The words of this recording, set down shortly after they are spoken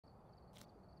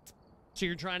So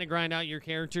you're trying to grind out your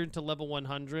character to level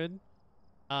 100,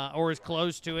 or as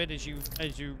close to it as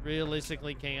you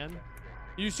realistically can.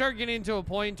 You start getting to a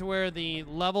point to where the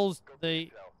levels, the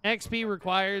XP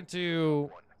required to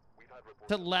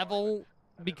level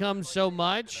becomes so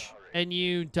much, and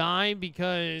you die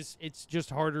because it's just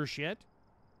harder shit,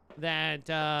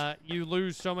 that you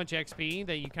lose so much XP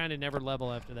that you kind of never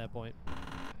level after that point.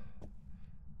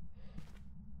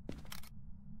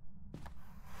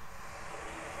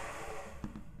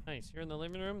 Nice. You're in the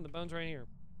living room. The bone's right here.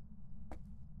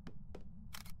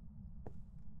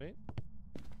 Wait.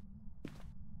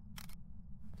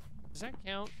 Does that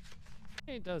count?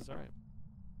 Hey, it does. All right.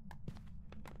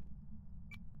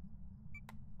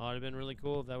 Oh, it'd have been really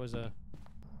cool if that was a...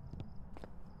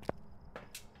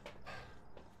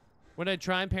 Would I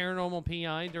try Paranormal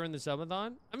PI during the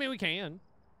subathon? I mean, we can.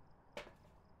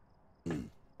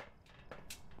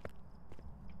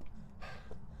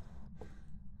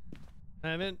 I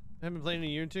haven't played in a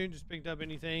year or two. Just picked up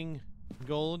anything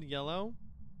gold, yellow.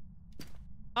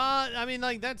 I mean,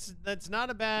 like that's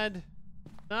not a bad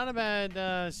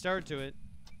start to it.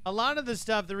 A lot of the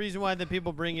stuff, the reason why the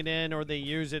people bring it in or they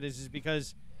use it is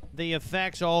because the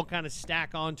effects all kind of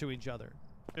stack onto each other.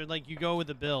 They're like you go with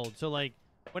the build. So like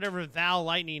whatever Val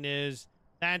Lightning is,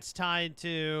 that's tied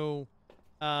to,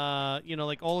 you know,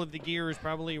 like all of the gear is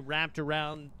probably wrapped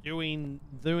around doing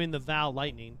the Val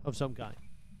Lightning of some kind.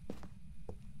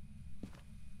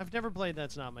 I've never played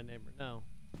That's Not My Neighbor, no.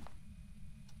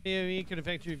 PoE could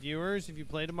affect your viewers if you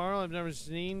play tomorrow. I've never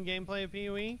seen gameplay of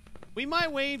PoE. We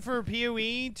might wait for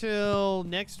PoE till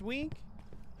next week.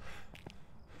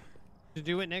 To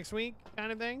do it next week,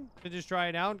 kind of thing. To just try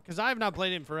it out. Because I have not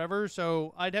played it in forever,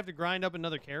 so I'd have to grind up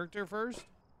another character first.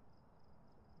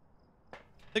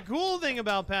 The cool thing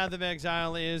about Path of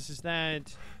Exile is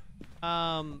that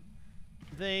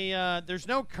there's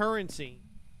no currency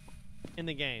in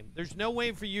the game. There's no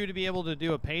way for you to be able to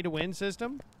do a pay-to-win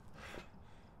system.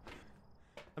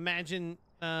 Imagine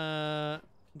Diablo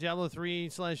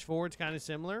 3/4, it's kind of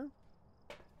similar.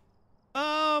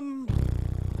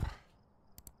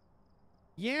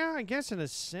 Yeah, I guess in a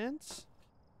sense.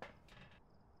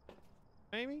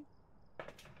 Maybe.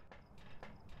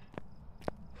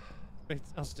 Wait,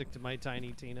 I'll stick to my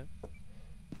Tiny Tina.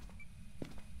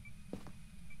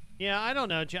 Yeah, I don't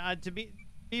know. To be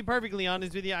perfectly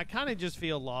honest with you, I kind of just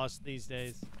feel lost these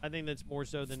days. I think that's more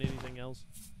so than anything else.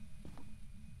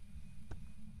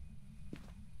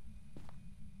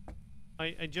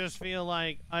 I just feel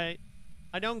like I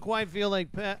don't quite feel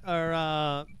like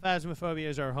Phasmophobia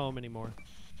is our home anymore.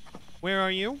 Where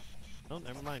are you? Oh,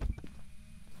 never mind.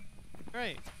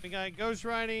 Alright, we got Ghost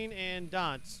Riding and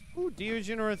Dots. Ooh,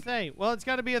 Deogen or a Thay? Well, it's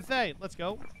got to be a Thay. Let's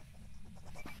go.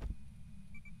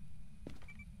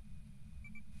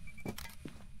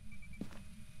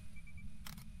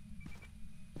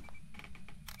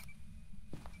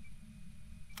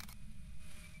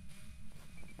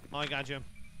 Oh, I got you.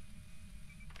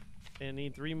 And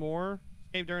need 3 more.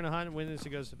 Escape during a hunt and witness a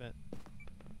ghost event.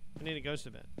 I need a ghost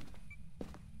event.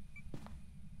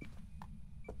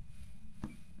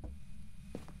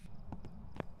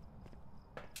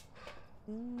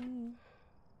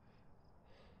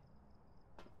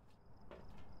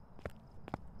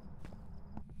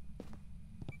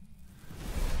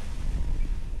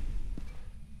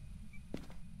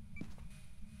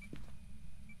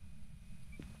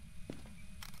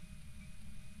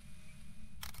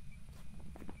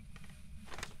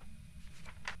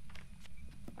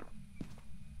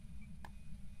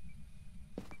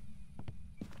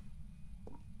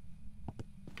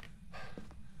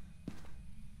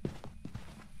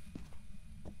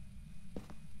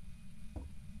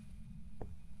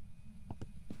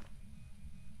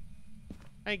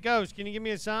 Hey, Ghost, can you give me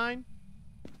a sign?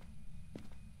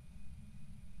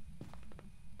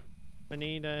 I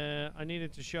need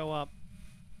it to show up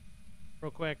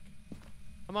real quick.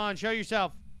 Come on, show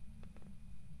yourself.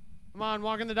 Come on,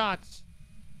 walk in the dots.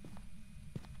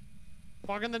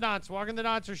 Walk in the dots. Walk in the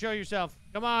dots or show yourself.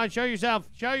 Come on, show yourself.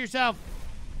 Show yourself.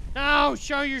 No,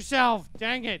 show yourself.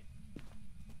 Dang it.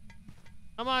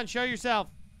 Come on, show yourself.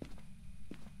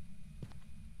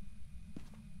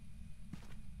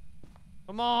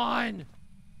 Come on!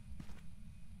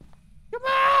 Come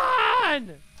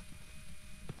on!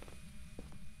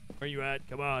 Where you at?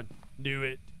 Come on. Do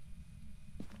it.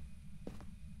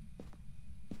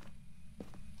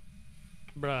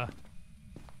 Bruh.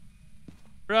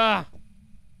 Bruh.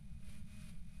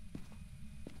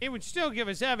 It would still give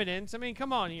us evidence. I mean,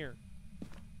 come on here.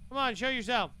 Come on, show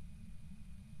yourself.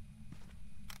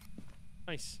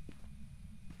 Nice.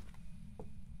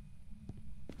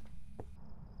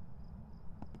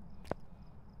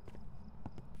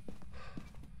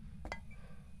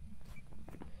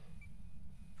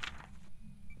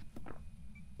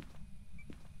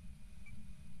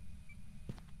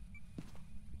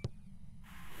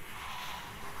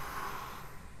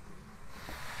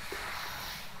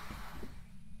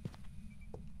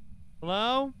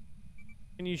 Hello?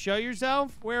 Can you show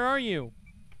yourself? Where are you?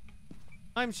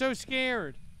 I'm so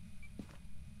scared.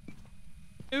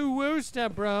 Ooh, woo,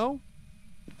 step bro.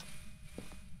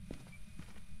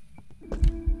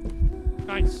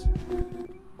 Nice.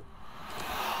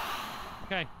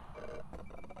 Okay.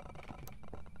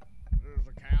 There's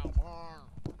a cow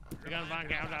farm. We gotta find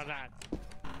cows outside.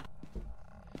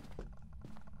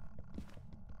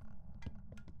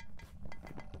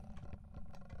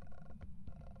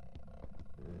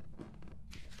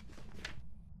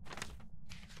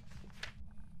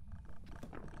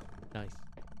 Nice.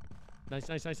 Nice,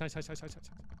 nice, nice, nice, nice, nice, nice, nice.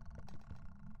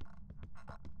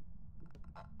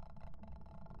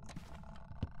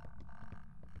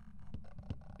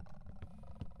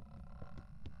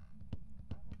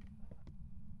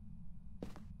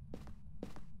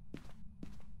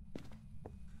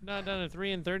 Not done a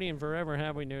 3 and 30 in forever,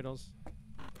 have we, Noodles?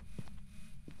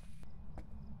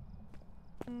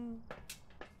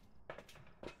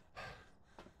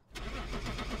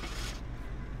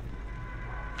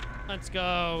 Let's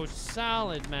go.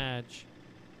 Solid match.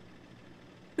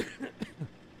 Welcome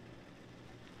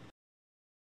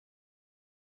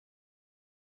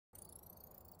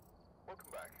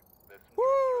back. There's some Woo!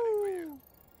 ready for you.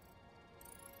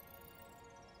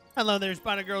 Hello there,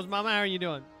 Spider Girl's mama. How are you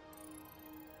doing?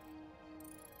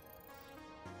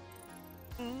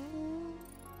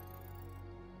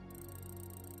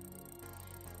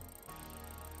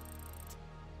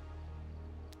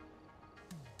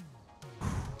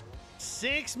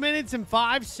 Six minutes and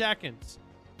 5 seconds.